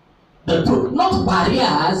against the truth, not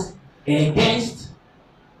barriers against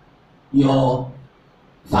your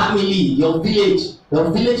family, your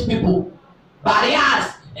village people,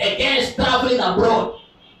 barriers against traveling abroad,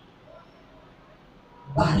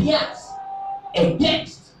 barriers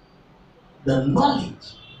against the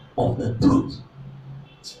knowledge of the truth.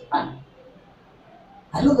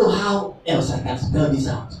 I don't know how else I can spell this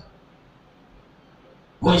out.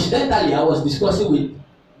 Coincidentally, I was discussing with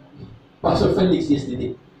Pastor Felix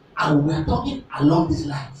yesterday, and we were talking along these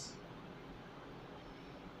lines.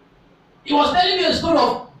 He was telling me a story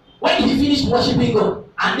of when he finished worshiping God,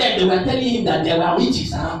 and then they were telling him that there were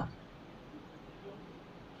witches around.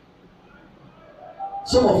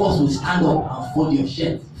 Some of us will stand up and fold your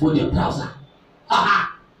shirt, fold your trouser.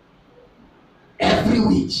 Every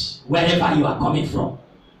witch, wherever you are coming from.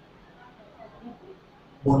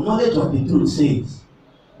 But knowledge of the truth says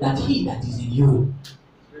that he that is in you.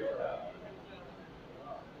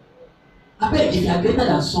 I beg, if you are greater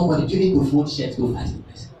than somebody, you need to fold shirts to fight the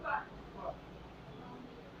person.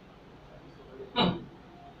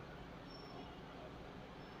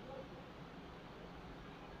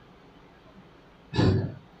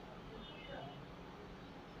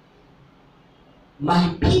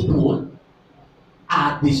 My people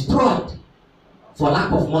are destroyed for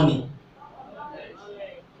lack of money.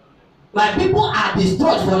 My people are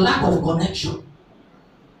destroyed for lack of connection.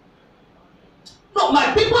 No,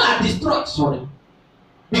 my people are destroyed, sorry,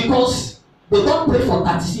 because they don't pray for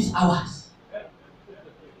 36 hours.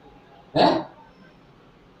 Eh?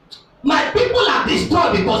 My people are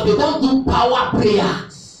destroyed because they don't do power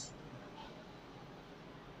prayers.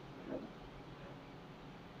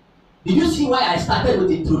 Did you see why I started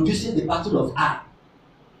with introducing the battle of I?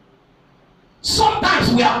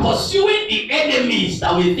 Sometimes we are pursuing the enemies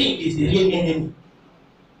that we think is the real enemy.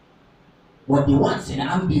 But the ones in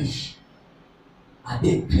ambush are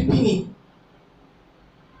they creeping in.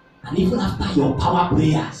 And even after your power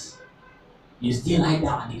prayers, you still lie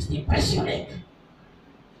down and you still press your leg.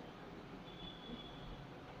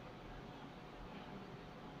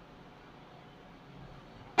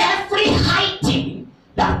 Every high thing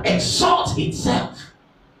that exalts itself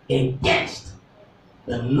against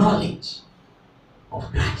the knowledge of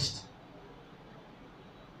Christ.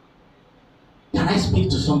 Can I speak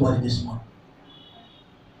to somebody this morning?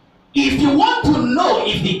 If you want to know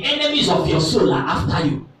if the enemies of your soul are after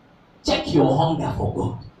you, check your hunger for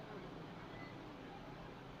God.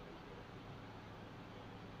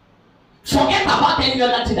 Forget about any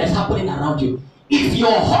other thing that's happening around you. If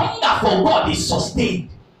your hunger for God is sustained,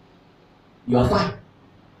 you are fine.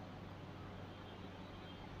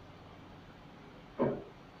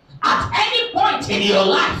 At any point in your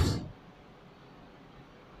life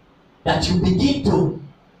that you begin to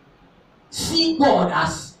see God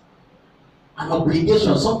as an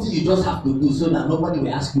obligation, something you just have to do so that nobody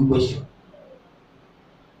will ask you questions,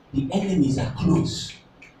 the enemies are close.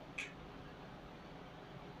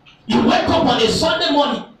 You wake up on a Sunday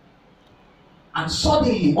morning and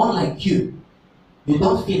suddenly, unlike you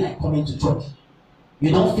don't feel like coming to church.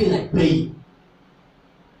 You don't feel like praying.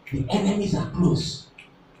 The enemies are close.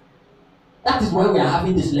 That is why we are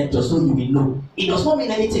having this lecture, so you will know. It does not mean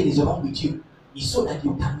anything is wrong with you. It's so that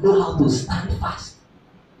you can know how to stand fast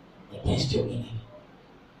against your enemy.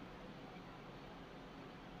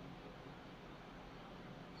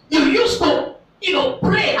 You used to,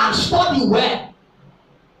 pray and study well.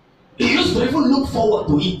 You used to even look forward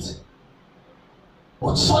to it.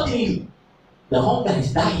 But suddenly, the hunger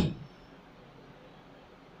is dying.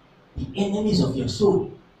 The enemies of your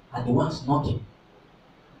soul are the ones knocking.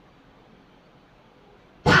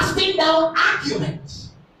 Casting down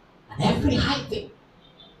arguments and every high thing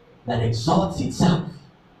that exalts itself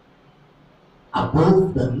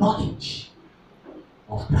above the knowledge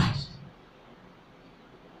of Christ,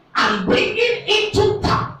 and bringing into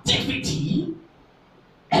captivity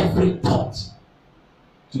every thought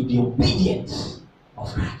to the obedience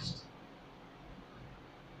of Christ.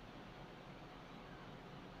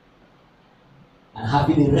 And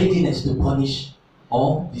having a readiness to punish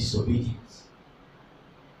all disobedience.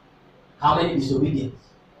 How many disobedience?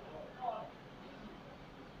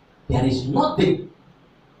 There is nothing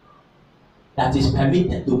that is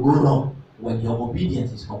permitted to go wrong when your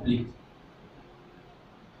obedience is complete.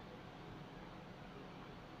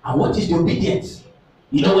 And what is the obedience?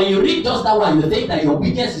 When you read just that one, you think that your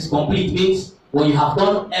obedience is complete means when you have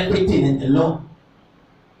done everything in the law.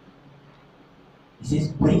 It says,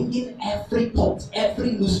 bringing every thought,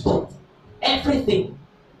 every loose thought, everything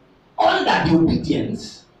under the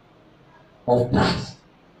obedience of Christ.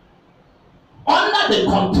 Under the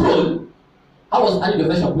control, how was the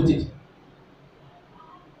version put it?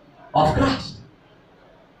 Of Christ.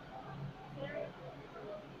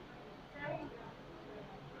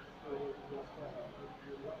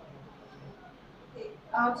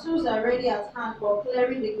 Our tools are ready at hand for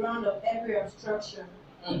clearing the ground of every obstruction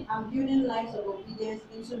and building lives of obedience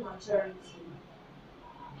into maturity.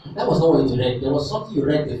 That was not what you read. There was something you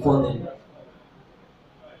read before then.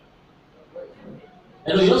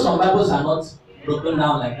 You know some Bibles are not broken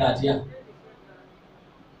down like that, yeah.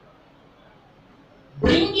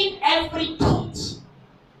 Bringing every thought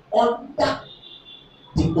under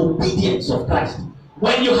the obedience of Christ.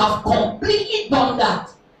 When you have completely done that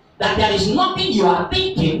there is nothing you are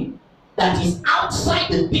thinking that is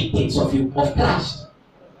outside the dictates of Christ,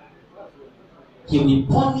 He will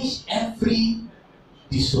punish every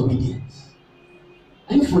disobedience.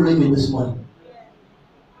 Are you following me this morning?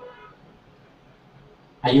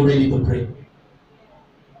 Are you ready to pray?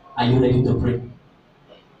 Are you ready to pray?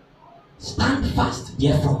 Stand fast,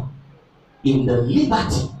 therefore, in the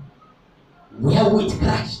liberty wherewith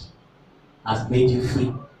Christ has made you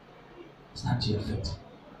free. Stand to your feet.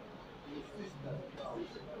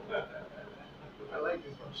 I like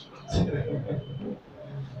this one.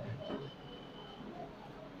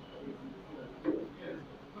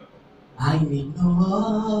 I need no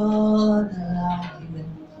other argument.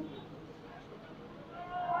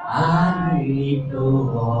 I need no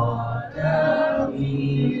other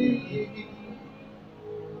meaning.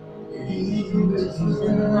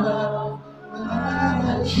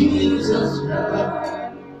 Jesus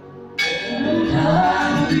Christ,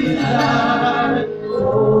 died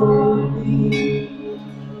for me.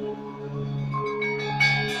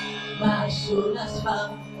 My soul has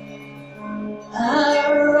found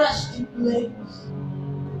a resting place,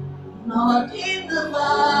 not in the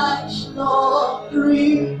marsh nor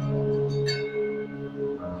green.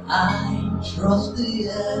 I trust the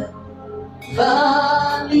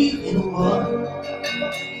ever-living one.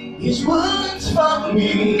 His words for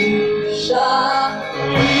me shall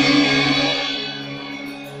be.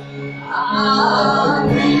 I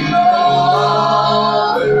need no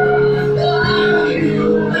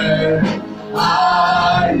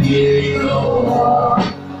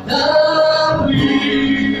other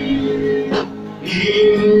plea.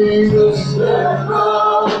 In the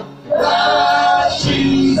center that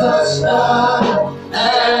Jesus died,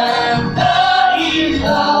 and that He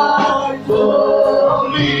died for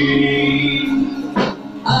me.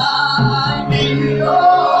 I need no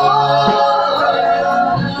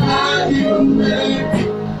argument.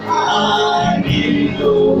 I need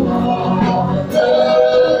no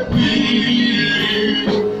other plea.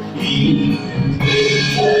 He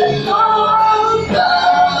knows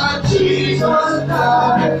that Jesus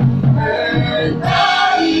died, and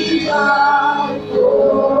that He died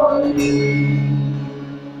for me.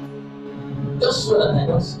 Just so that I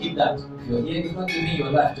don't skip that. If you're here, you're not giving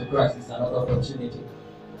your life to Christ, it's another opportunity.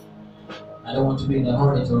 I don't want to be in a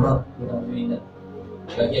hurry to run without doing that.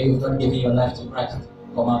 If you're here, you've not given your life to Christ,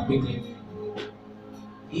 come out quickly.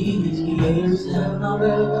 If you've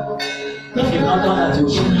not done that, you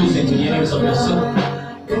should listen to the enemies of your soul.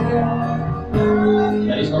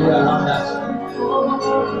 There is no way around that.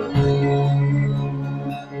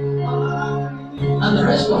 And the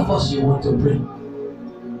rest of us, you want to bring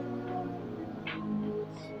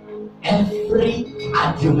every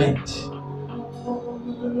argument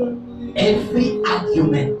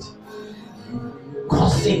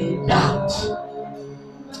causing doubt.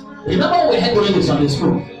 Remember when we had during the Sunday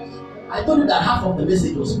school? I told you that half of the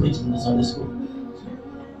message was preached in the Sunday school.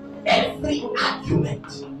 Every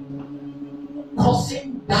argument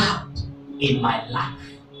causing doubt in my life,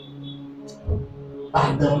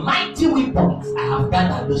 by the mighty weapons I have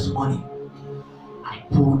gathered this morning, I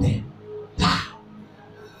pull them down.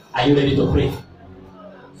 Are you ready to pray?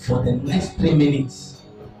 For the next 3 minutes,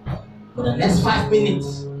 for the next 5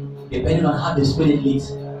 minutes, depending on how the Spirit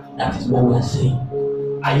leads, that is what we are saying.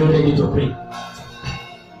 Are you ready to pray?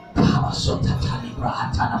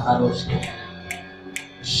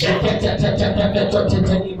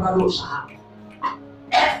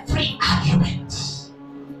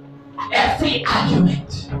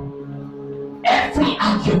 Every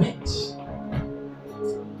argument.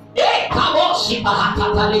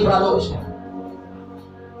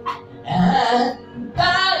 And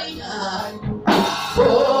that is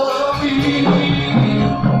for me.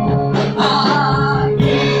 I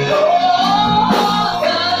need no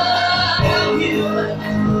other argument.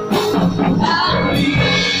 I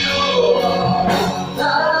need no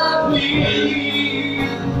other plea.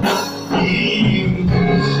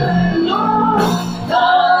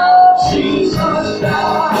 Jesus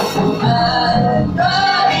died, and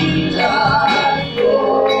that He died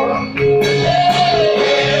for me.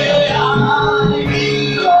 I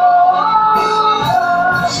need no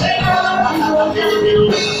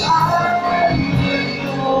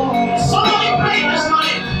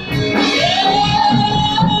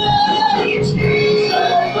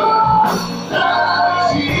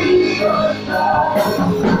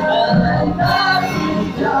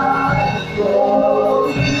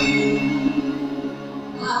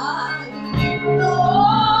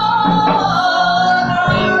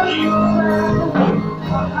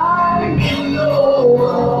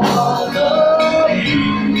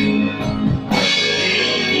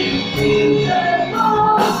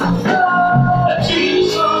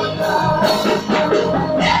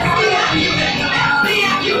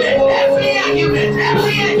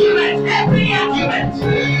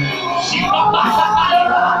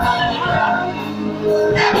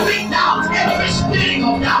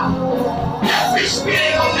doubt, every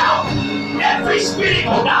spirit of doubt, every spirit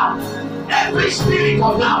of doubt, every spirit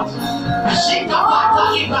of doubt.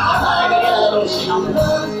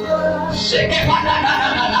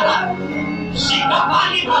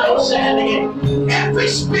 Every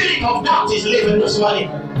spirit of doubt is living this morning.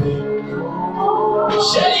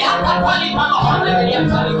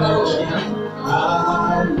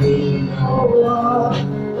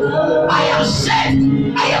 I am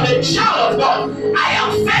saved. I am a child of God. I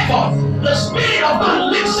am favored. The Spirit of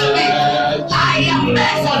God lives in me. I am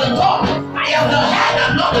made for the top. I am the head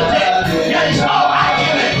and not the tail. There is no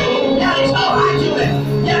argument. There is no argument.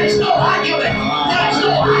 There is no argument. There is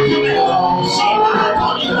no argument.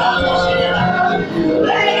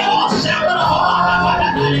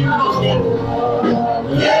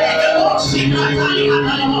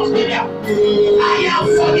 I am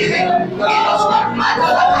forgiven. It does not matter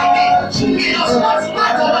what I did. It does not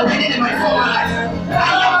matter what I did in my former life. I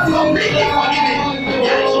am completely forgiven.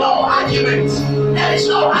 There is no argument. There is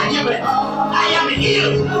no argument. I am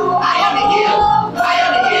healed. I am healed. I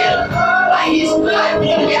am healed. By His blood we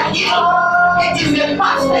are healed. It is the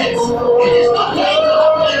past tense. It is not going to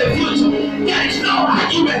happen in the future. There is no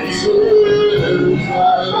argument.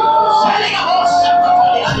 Selling about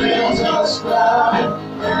separately and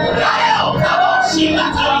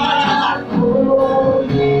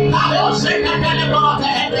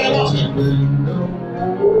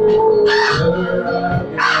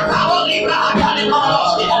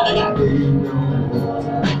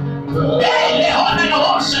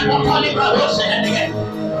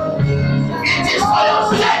it is for your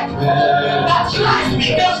sake that Christ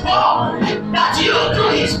became poor, that you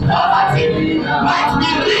through His poverty might be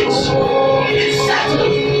rich. It is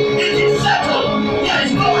settled. It is settled. There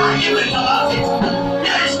is no argument about it.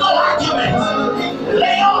 There is no argument.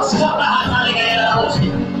 Leos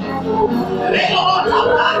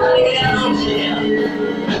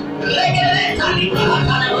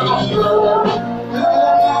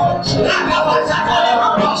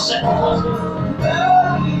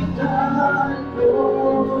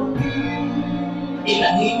in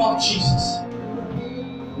the name of Jesus.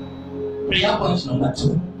 Prayer point number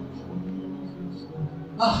 2.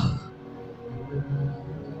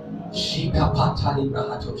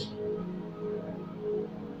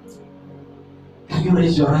 Can you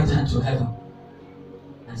raise your right hand to heaven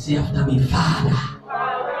and say after me, Father?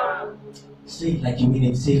 Say it like you mean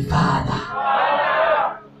it. Say, Father.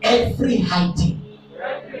 Every hiding,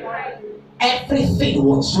 everything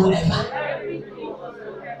whatsoever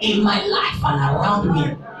in my life and around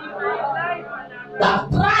me that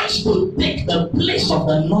tries to take the place of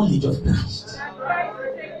the knowledge of Christ.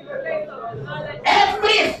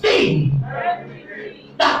 Everything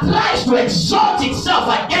that tries to exalt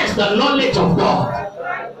itself against the knowledge of God.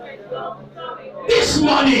 This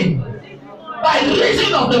morning, by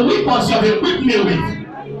reason of the weapons you have equipped me with,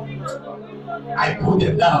 I put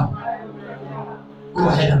them down. Go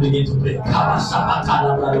ahead and begin to pray.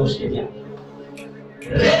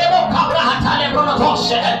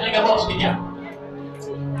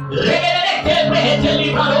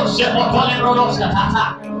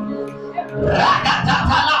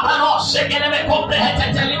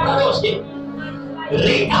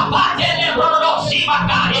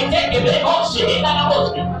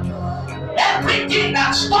 Everything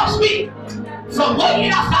that stops me from going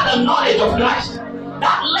after the knowledge of Christ,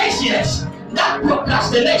 that laziness, that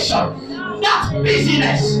procrastination, that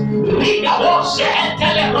busyness,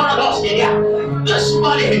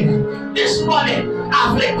 this morning,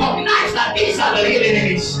 I've recognized that these are the real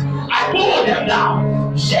enemies. I pull them down.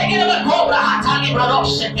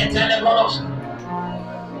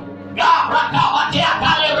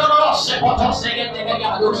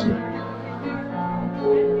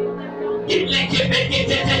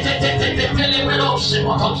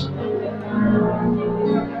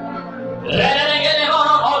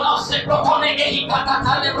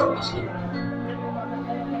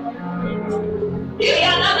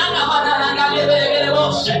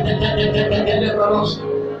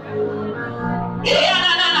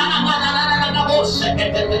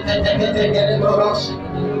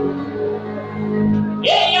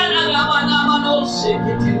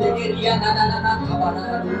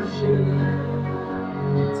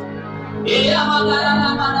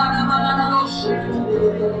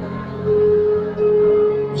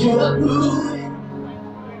 You are brooding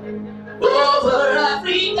over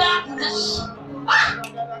every darkness.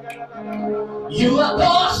 You are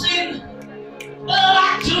causing the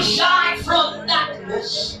light to shine from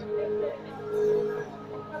darkness.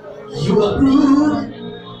 You are brooding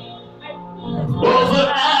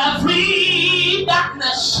over every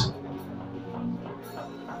darkness.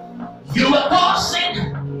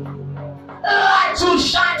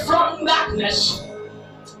 goodness.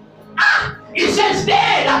 It says, they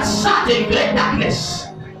that sat in great darkness,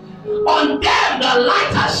 on them the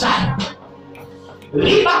light has shined.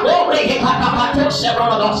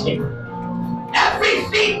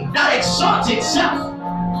 Everything that exalts itself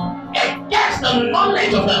against the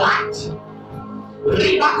knowledge of the light.